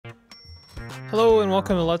Hello and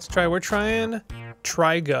welcome to Let's Try. We're trying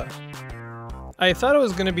Triga. I thought it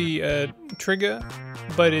was going to be Triga,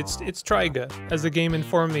 but it's Triga, as the game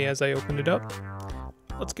informed me as I opened it up.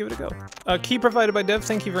 Let's give it a go. Key provided by Dev.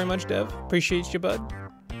 Thank you very much, Dev. Appreciate you, bud.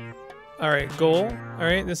 Alright, goal.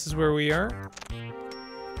 Alright, this is where we are.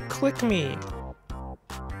 Click me.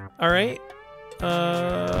 Alright.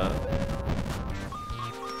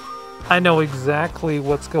 I know exactly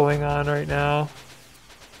what's going on right now.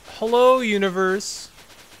 Hello, universe.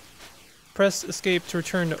 Press escape to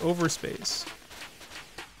return to overspace.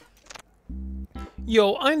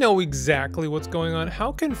 Yo, I know exactly what's going on.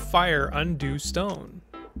 How can fire undo stone?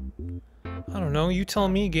 I don't know. You tell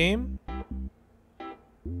me, game.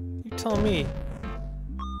 You tell me.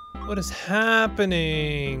 What is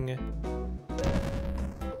happening?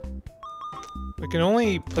 We can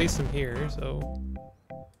only place them here, so...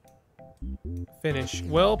 Finish.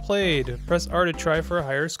 Well played. Press R to try for a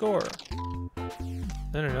higher score. I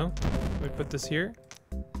don't know. We put this here.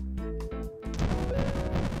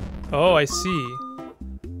 Oh, I see.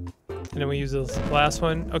 And then we use this last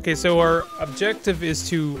one. Okay, so our objective is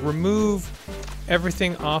to remove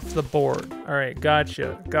everything off the board. All right,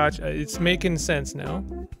 gotcha. Gotcha. It's making sense now.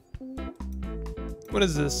 What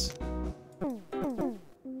is this?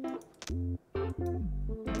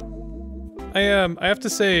 I have to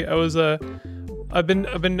say I've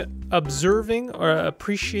been observing or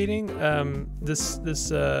appreciating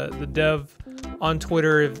the dev on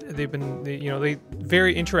Twitter. They've been they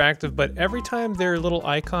very interactive, but every time their little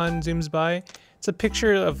icon zooms by, it's a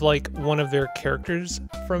picture of like one of their characters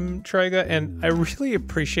from Triga, and I really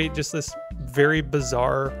appreciate just this very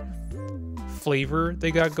bizarre flavor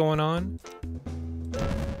they got going on.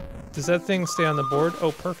 Does that thing stay on the board?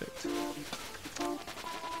 Oh, perfect.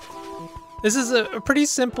 This is a pretty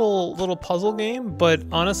simple little puzzle game, but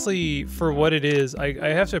honestly, for what it is, I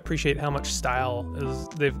have to appreciate how much style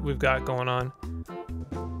we've got going on.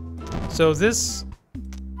 So this,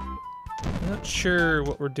 I'm not sure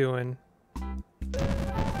what we're doing.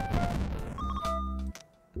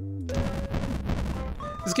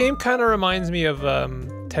 This game kind of reminds me of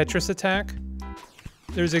Tetris Attack.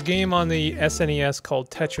 There's a game on the SNES called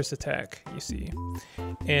Tetris Attack, you see,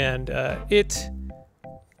 and it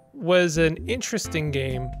was an interesting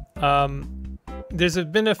game. There's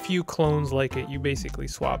been a few clones like it. You basically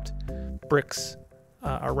swapped bricks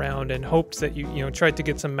around and hoped that you tried to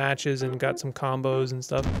get some matches and got some combos and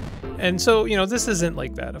stuff. And so this isn't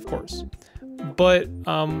like that, of course. But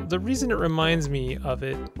the reason it reminds me of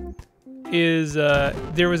it is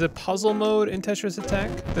there was a puzzle mode in Tetris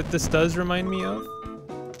Attack that this does remind me of.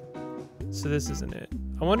 So this isn't it.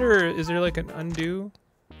 I wonder, is there like an undo?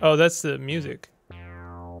 Oh, that's the music.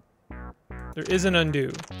 There is an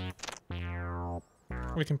undo.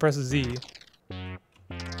 We can press Z.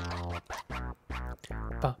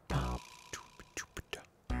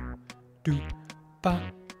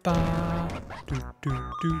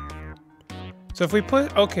 So if we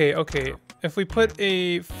put, okay, if we put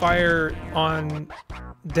a fire on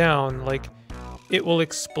down, like it will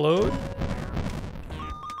explode.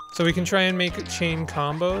 So we can try and make chain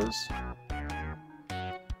combos.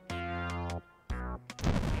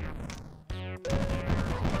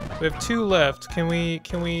 We have 2 left. Can we,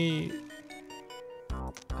 I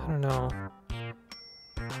don't know.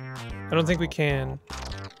 I don't think we can.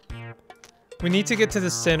 We need to get to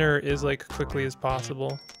the center as like quickly as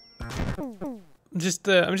possible. I'm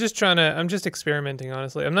just experimenting,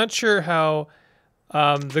 honestly. I'm not sure how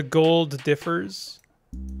the gold differs.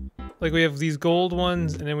 Like we have these gold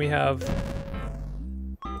ones and then we have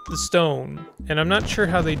the stone, and I'm not sure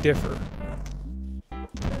how they differ.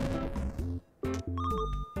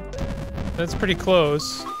 That's pretty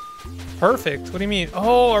close. Perfect. What do you mean?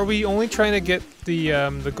 Oh, are we only trying to get the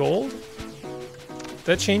gold?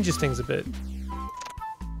 That changes things a bit.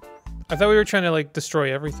 I thought we were trying to like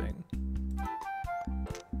destroy everything.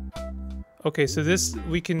 Okay, so this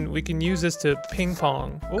we can use this to ping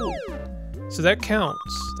pong. Oh, so that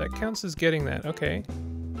counts. That counts as getting that. Okay.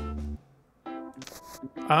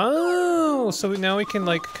 Oh, so now we can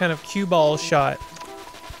like kind of cue ball shot.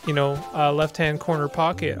 Left-hand corner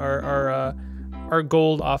pocket our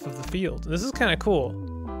gold off of the field. This is kind of cool.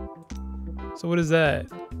 So what is that?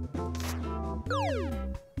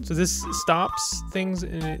 So this stops things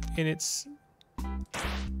in its.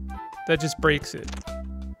 That just breaks it.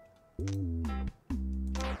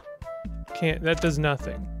 That does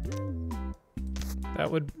nothing.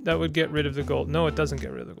 That would get rid of the gold. No, it doesn't get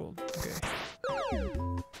rid of the gold. Okay.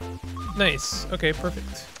 Nice. Okay,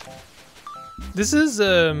 perfect. This is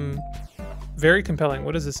very compelling.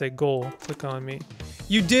 What does it say? Goal. Click on me.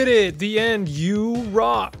 You did it! The end! You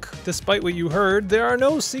rock! Despite what you heard, there are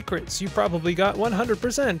no secrets. You probably got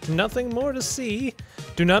 100%. Nothing more to see.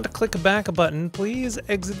 Do not click back button. Please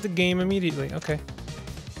exit the game immediately. Okay.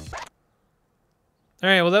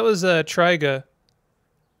 Alright, well that was Triga.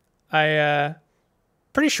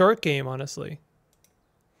 Pretty short game, honestly.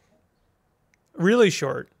 Really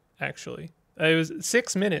short, actually. It was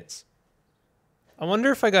 6 minutes. I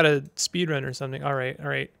wonder if I got a speedrun or something. Alright,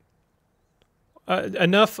 alright.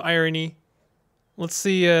 Enough irony. Let's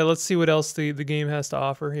see what else the game has to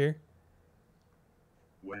offer here.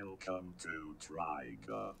 Welcome to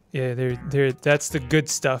Triga. Yeah, there. That's the good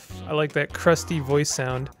stuff. I like that crusty voice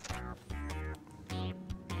sound.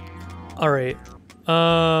 All right.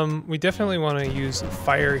 We definitely want to use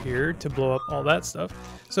fire here to blow up all that stuff.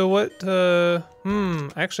 So what?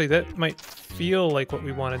 Actually, that might feel like what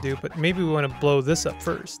we want to do, but maybe we want to blow this up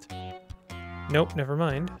first. Nope, never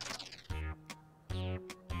mind.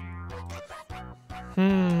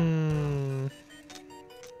 I'm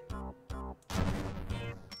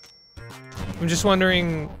just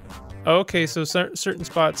wondering. Okay, so certain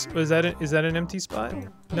spots. Is that an empty spot?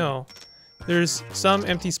 No, there's some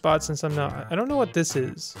empty spots and some not. I don't know what this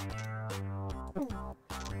is.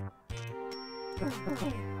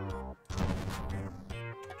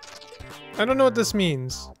 I don't know what this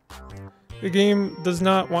means. The game does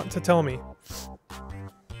not want to tell me.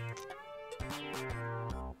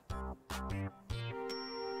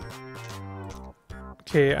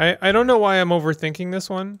 Okay, I don't know why I'm overthinking this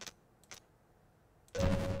one.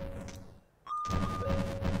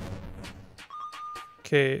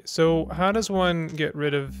 Okay, so how does one get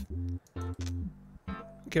rid of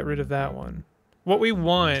that one? What we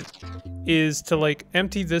want is to like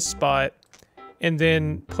empty this spot and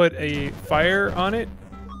then put a fire on it.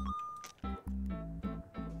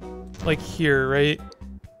 Like here, right?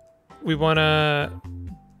 We wanna...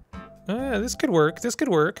 this could work, this could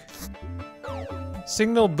work.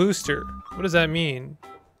 Signal booster. What does that mean?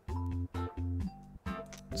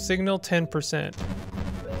 Signal 10%.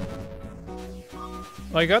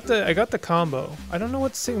 Well, I got the combo. I don't know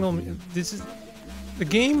what signal. This is the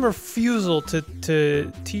game refusal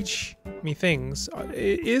to teach me things.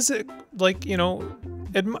 It is like, you know,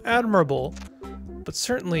 admirable, but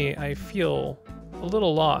certainly I feel a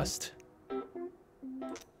little lost.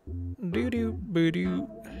 Doo doo boo doo.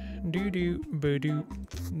 Do do boo do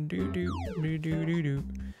do do do do do do.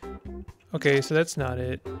 Okay, so that's not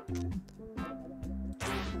it.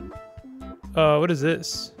 What is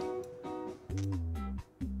this?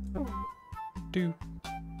 Do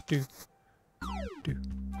do do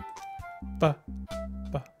ba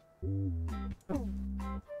ba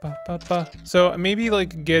ba ba ba. So maybe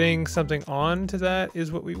like getting something on to that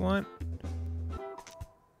is what we want.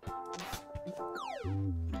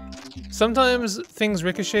 Sometimes things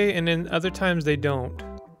ricochet and then other times they don't.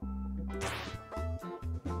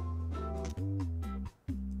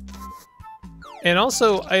 And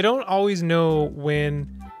also, I don't always know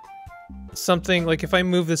when something, like if I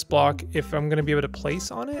move this block, if I'm gonna be able to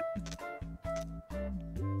place on it.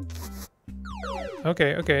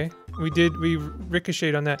 Okay, okay. We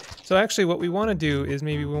ricocheted on that. So actually what we want to do is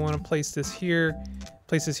maybe we want to place this here,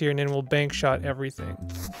 and then we'll bank shot everything.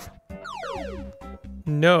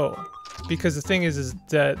 No. Because the thing is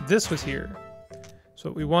that this was here. So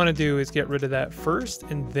what we want to do is get rid of that first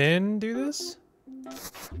and then do this.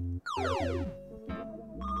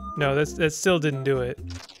 No, that still didn't do it.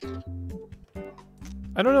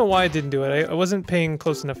 I don't know why it didn't do it. I wasn't paying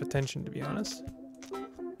close enough attention, to be honest.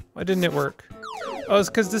 Why didn't it work? Oh, it's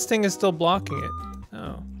because this thing is still blocking it.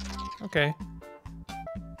 Oh, okay.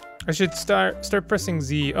 I should start pressing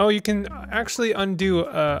Z. Oh, you can actually undo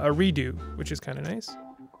a redo, which is kind of nice.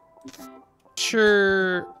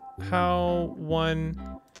 Sure how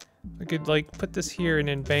I could like put this here and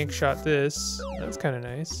then bank shot this. That's kind of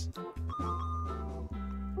nice.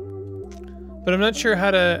 But I'm not sure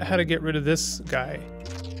how to get rid of this guy.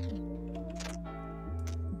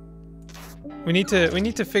 We need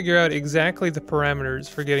to figure out exactly the parameters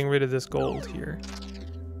for getting rid of this gold here.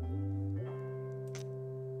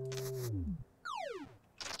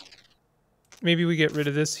 Maybe we get rid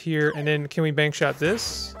of this here and then can we bank shot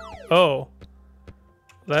this? Oh.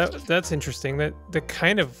 That's interesting. That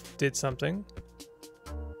kind of did something.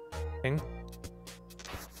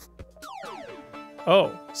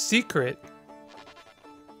 Oh, secret.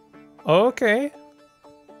 Okay.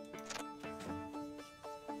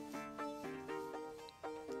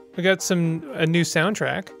 We got a new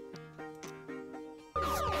soundtrack.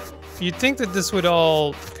 You'd think that this would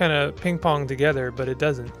all kind of ping pong together, but it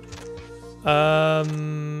doesn't.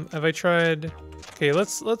 Have I tried? Okay,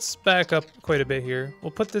 let's back up quite a bit here.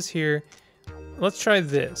 We'll put this here. Let's try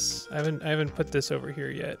this. I haven't put this over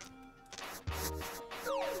here yet.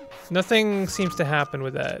 Nothing seems to happen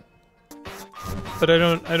with that. But I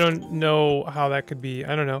don't know how that could be.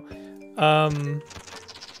 I don't know.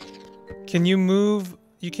 Can you move?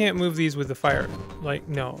 You can't move these with the fire. Like,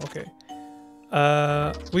 no, okay.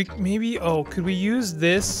 We maybe, oh, could we use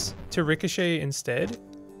this to ricochet instead?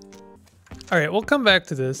 All right, we'll come back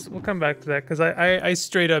to this. We'll come back to that because I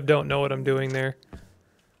straight up don't know what I'm doing there.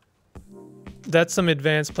 That's some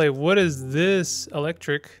advanced play. What is this?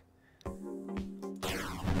 Electric.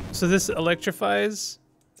 So this electrifies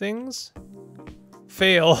things?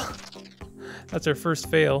 Fail. That's our first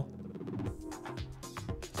fail.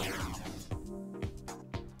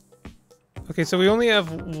 Okay, so we only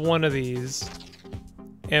have one of these.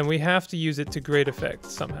 And we have to use it to great effect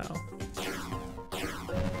somehow.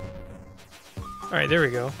 Alright, there we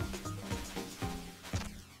go.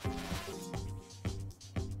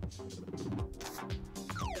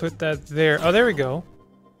 Put that there. Oh, there we go.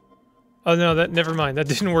 Oh no, that never mind. That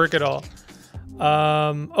didn't work at all.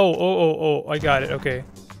 Oh, I got it. Okay.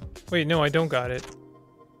 Wait, no, I don't got it.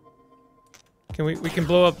 Can we can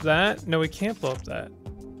blow up that? No, we can't blow up that.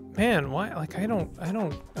 Man, why? Like, I don't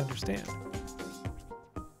understand.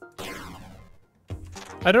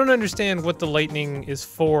 I don't understand what the lightning is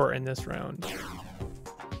for in this round.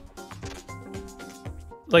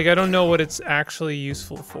 Like, I don't know what it's actually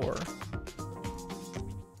useful for.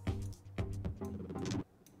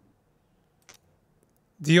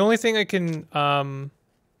 The only thing I can,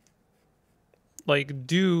 like,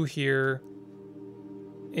 do here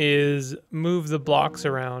is move the blocks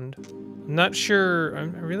around. I'm not sure,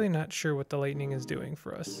 I'm really not sure what the lightning is doing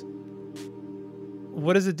for us.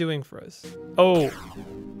 What is it doing for us? Oh.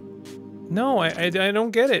 No, I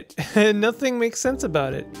don't get it. Nothing makes sense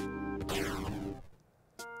about it.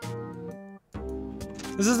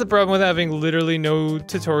 This is the problem with having literally no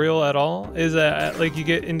tutorial at all, is that like you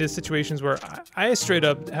get into situations where I straight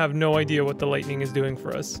up have no idea what the lightning is doing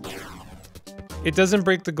for us. It doesn't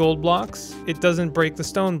break the gold blocks. It doesn't break the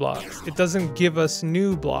stone blocks. It doesn't give us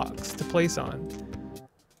new blocks to place on.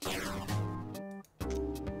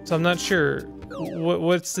 So I'm not sure.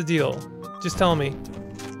 What's the deal? Just tell me.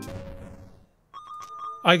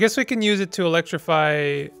 I guess we can use it to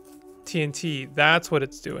electrify TNT. That's what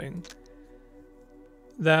it's doing.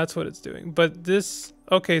 That's what it's doing. But this...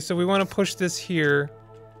 Okay, so we want to push this here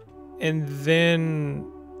and then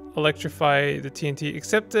electrify the TNT.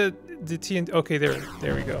 Except the TNT... Okay, there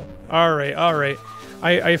we go. Alright.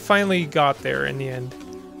 I finally got there in the end.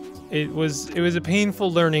 It was a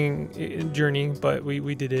painful learning journey, but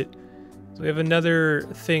we did it. So we have another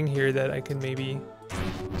thing here that I can maybe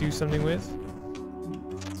do something with.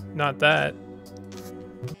 Not that.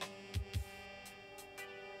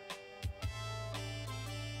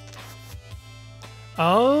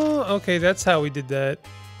 Oh, okay, that's how we did that.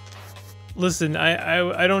 Listen,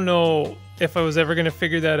 I don't know if I was ever gonna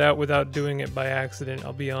figure that out without doing it by accident,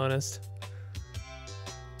 I'll be honest.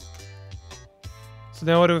 So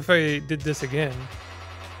now what if I did this again?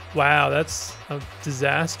 Wow, that's a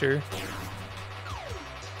disaster.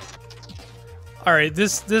 All right,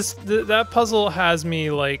 that puzzle has me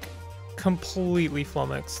like completely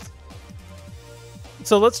flummoxed.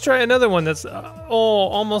 So let's try another one that's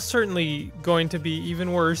almost certainly going to be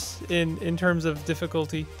even worse in terms of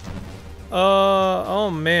difficulty. Oh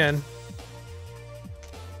man.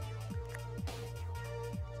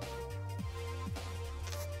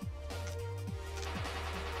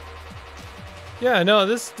 Yeah, no,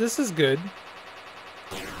 this is good.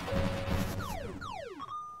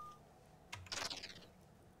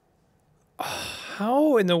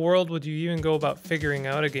 How in the world would you even go about figuring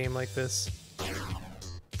out a game like this?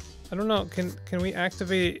 I don't know. Can we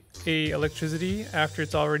activate a electricity after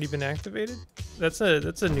it's already been activated? That's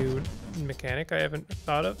a new mechanic I haven't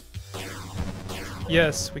thought of.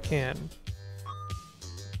 Yes, we can.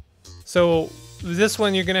 So this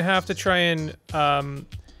one you're gonna have to try and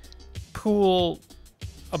pool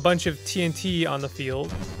a bunch of TNT on the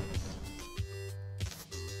field,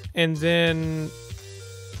 and then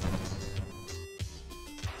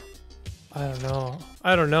I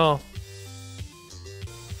don't know.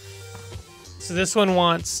 So this one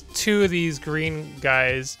wants 2 of these green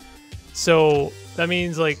guys. So that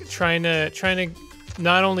means like trying to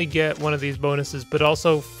not only get one of these bonuses, but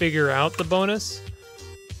also figure out the bonus.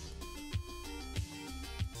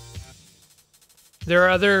 There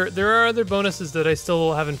are other bonuses that I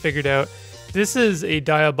still haven't figured out. This is a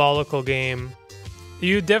diabolical game.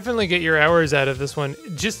 You definitely get your hours out of this one,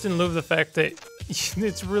 just in lieu of the fact that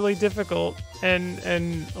it's really difficult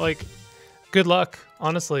and like Good luck,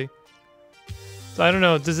 honestly. So I don't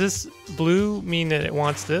know, does this blue mean that it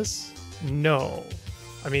wants this? No.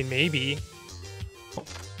 I mean, maybe.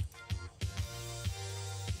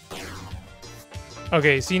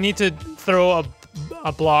 Okay, so you need to throw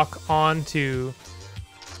a block onto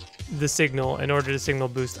the signal in order to signal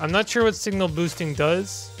boost. I'm not sure what signal boosting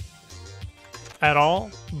does at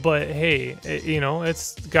all, but hey, you know,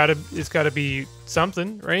 it's gotta be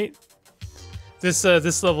something, right?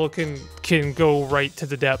 This level can go right to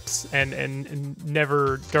the depths and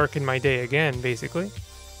never darken my day again, basically.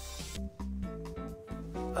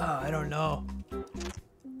 I don't know.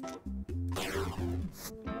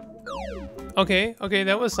 Okay,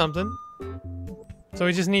 that was something. So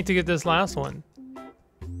we just need to get this last one.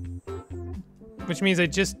 Which means I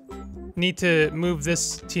just need to move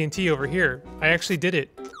this TNT over here. I actually did it.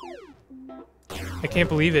 I can't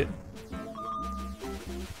believe it.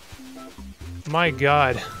 My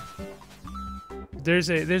god. There's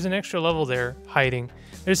an extra level there hiding.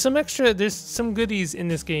 There's some goodies in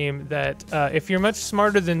this game that if you're much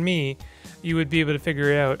smarter than me, you would be able to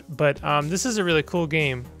figure it out. But this is a really cool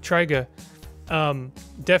game. Triga.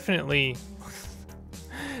 Definitely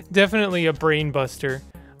a brain buster.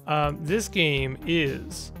 This game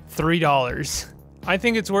is $3. I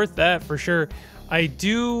think it's worth that for sure. I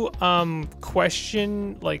do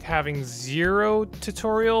question like having zero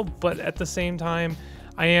tutorial, but at the same time,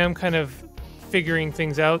 I am kind of figuring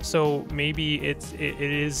things out. So maybe it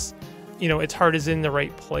is, you know, its heart is in the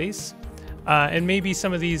right place, and maybe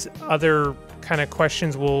some of these other kind of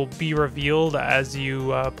questions will be revealed as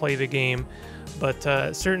you play the game. But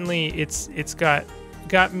certainly, it's got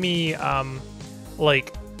me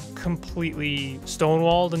like completely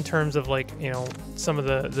stonewalled in terms of like, you know, some of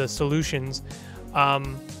the solutions.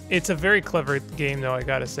 It's a very clever game though, I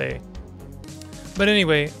gotta say. But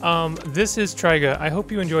anyway, this is Triga. I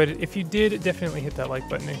hope you enjoyed it. If you did, definitely hit that like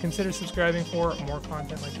button and consider subscribing for more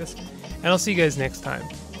content like this. And I'll see you guys next time.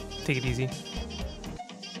 Take it easy.